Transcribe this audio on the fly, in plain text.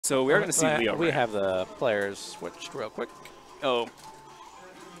So we are going to see Leo. We have the players switched real quick. Oh.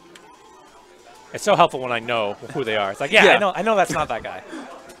 It's so helpful when I know who they are. It's like, yeah. I know that's not that guy.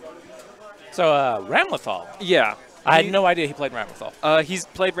 So, Ramlethal. Yeah. I had no idea he played Ramlethal. He's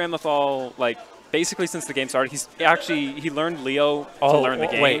played Ramlethal, like, basically since the game started. He learned Leo to learn the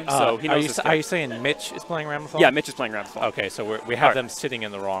game. Wait, so he knows are you saying Mitch is playing Ramlethal? Yeah, Mitch is playing Ramlethal. Okay, so we have them sitting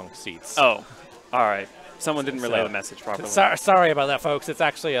in the wrong seats. Oh, all right. Someone didn't relay the message properly. Sorry about that, folks. It's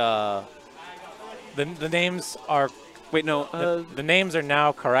actually the names are. Wait, no. The names are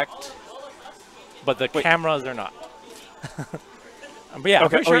now correct, but the cameras are not. But yeah,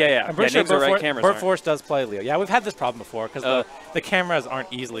 okay. I'm pretty sure Bertforce does play Leo. Yeah, we've had this problem before because the cameras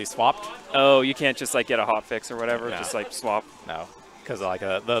aren't easily swapped. Oh, you can't just like get a hot fix or whatever, just like swap. No, because like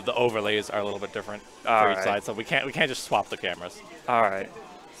the overlays are a little bit different for each side, so we can't just swap the cameras. All right.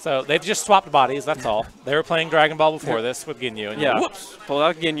 So they've just swapped bodies. That's all. They were playing Dragon Ball before this with Ginyu. And whoops! Pull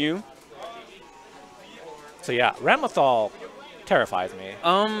out Ginyu. So yeah, Ramlethal terrifies me.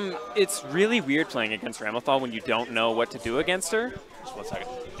 It's really weird playing against Ramlethal when you don't know what to do against her. Just 1 second.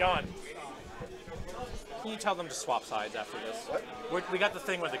 John, can you tell them to swap sides after this? We got the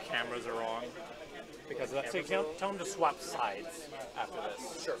thing where the cameras are wrong. Because of that. So tell them to swap sides after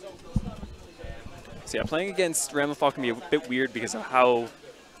this. Sure. So yeah, playing against Ramlethal can be a bit weird because of how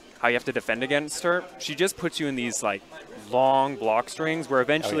you have to defend against her. She just puts you in these like long block strings where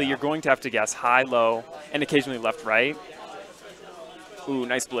eventually you're going to have to guess high, low, and occasionally left, right. Ooh,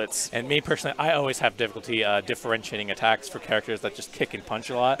 nice blitz. And me personally, I always have difficulty differentiating attacks for characters that just kick and punch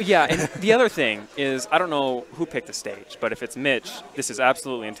a lot. Yeah, and the other thing is, I don't know who picked the stage, but if it's Mitch, this is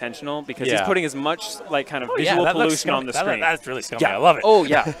absolutely intentional because he's putting as much like kind of visual pollution on the screen. That's really scummy. I love it. Oh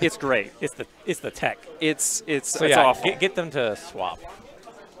yeah, it's great. It's the tech. It's yeah, awful. Get them to swap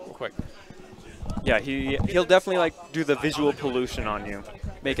real quick. Yeah, he'll definitely like do the visual pollution on you,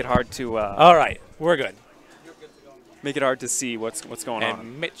 make it hard to. All right, we're good. Make it hard to see what's going on.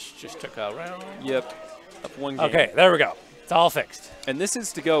 And Mitch just took a round. Yep. Up one game. Okay, there we go. It's all fixed. And this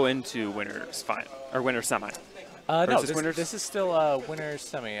is to go into winners final or winners semi. No, this is still winners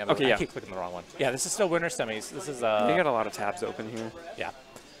semi. I keep clicking the wrong one. Yeah, this is still winners semis. This is. You got a lot of tabs open here. Yeah.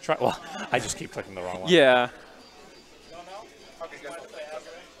 Well, I just keep clicking the wrong one. Yeah.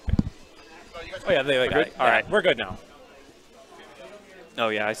 Oh yeah, they got it. All right, we're good now. Oh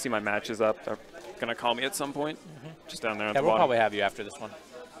yeah, I see my matches up. They're gonna call me at some point. Just down there at the bottom. We'll probably have you after this one.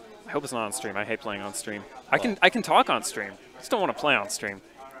 I hope it's not on stream. I hate playing on stream. I can talk on stream. I just don't want to play on stream.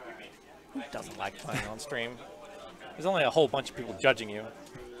 Who doesn't like playing on stream? There's only a whole bunch of people judging you.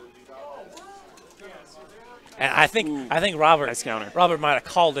 And I think Robert might have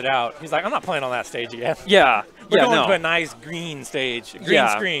called it out. He's like, I'm not playing on that stage again. Yeah. We're going to a nice green stage, green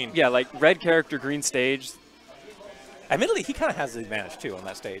screen. Yeah, like red character, green stage. Admittedly, he kind of has the advantage too on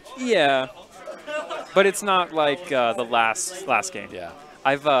that stage. Yeah. But it's not like the last game. Yeah.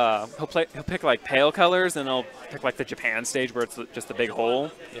 He'll pick like pale colors, and he'll pick like the Japan stage where it's just a big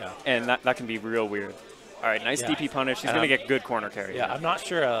hole. Yeah. And that can be real weird. All right, nice DP punish. He's going to get good corner carry. Yeah, I'm not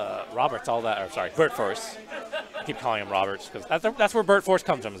sure Robert's all that, or sorry, Bertforce. I keep calling him Roberts because that's where Bertforce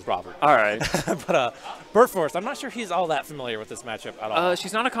comes from, is Robert. All right. But Bertforce, I'm not sure he's all that familiar with this matchup at all.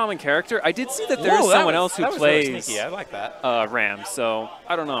 She's not a common character. I did see that there's someone else who plays really sneaky. I like that. Ram, so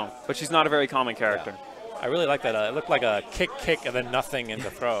I don't know. But she's not a very common character. Yeah. I really like that. It looked like a kick, and then nothing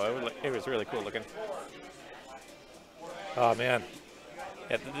into throw. It was really cool looking. Oh, man.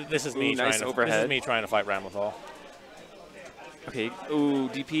 Yeah, this is me trying to fight Ramlethal. Okay, ooh,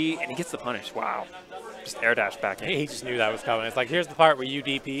 DP, and he gets the punish. Wow. Just air dash back in. He just knew that was coming. It's like, here's the part where you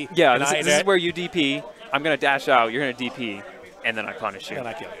DP. Yeah, this is where you DP. I'm going to dash out, you're going to DP, and then I punish you. And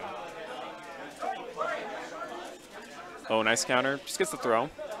I kill you. Oh, nice counter. Just gets the throw.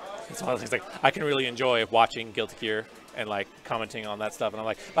 It's one of those things like, I can really enjoy watching Guilty Gear and like commenting on that stuff, and I'm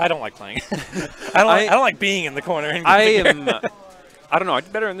like, I don't like playing. I don't like being in the corner. I don't know. I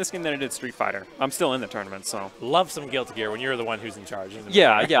did better in this game than I did Street Fighter. I'm still in the tournament, so. Love some Guilty Gear when you're the one who's in charge.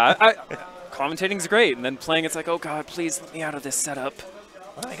 Yeah. Commentating's great, and then playing, it's like, oh god, please let me out of this setup.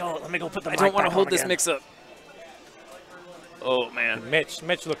 Let me go put the. I don't want to hold this mix up. Oh man, Mitch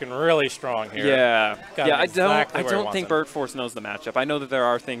looking really strong here. Yeah, I don't think Bertforce knows the matchup. I know that there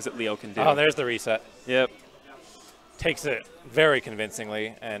are things that Leo can do. Oh, there's the reset. Yep. Takes it very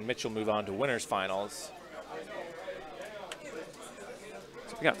convincingly, and Mitch will move on to winners finals.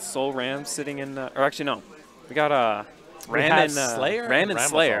 We got Soul Ram sitting in, or actually no, we got Ram and Slayer. Ram and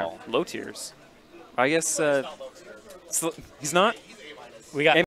Slayer, low tiers. I guess he's not. We got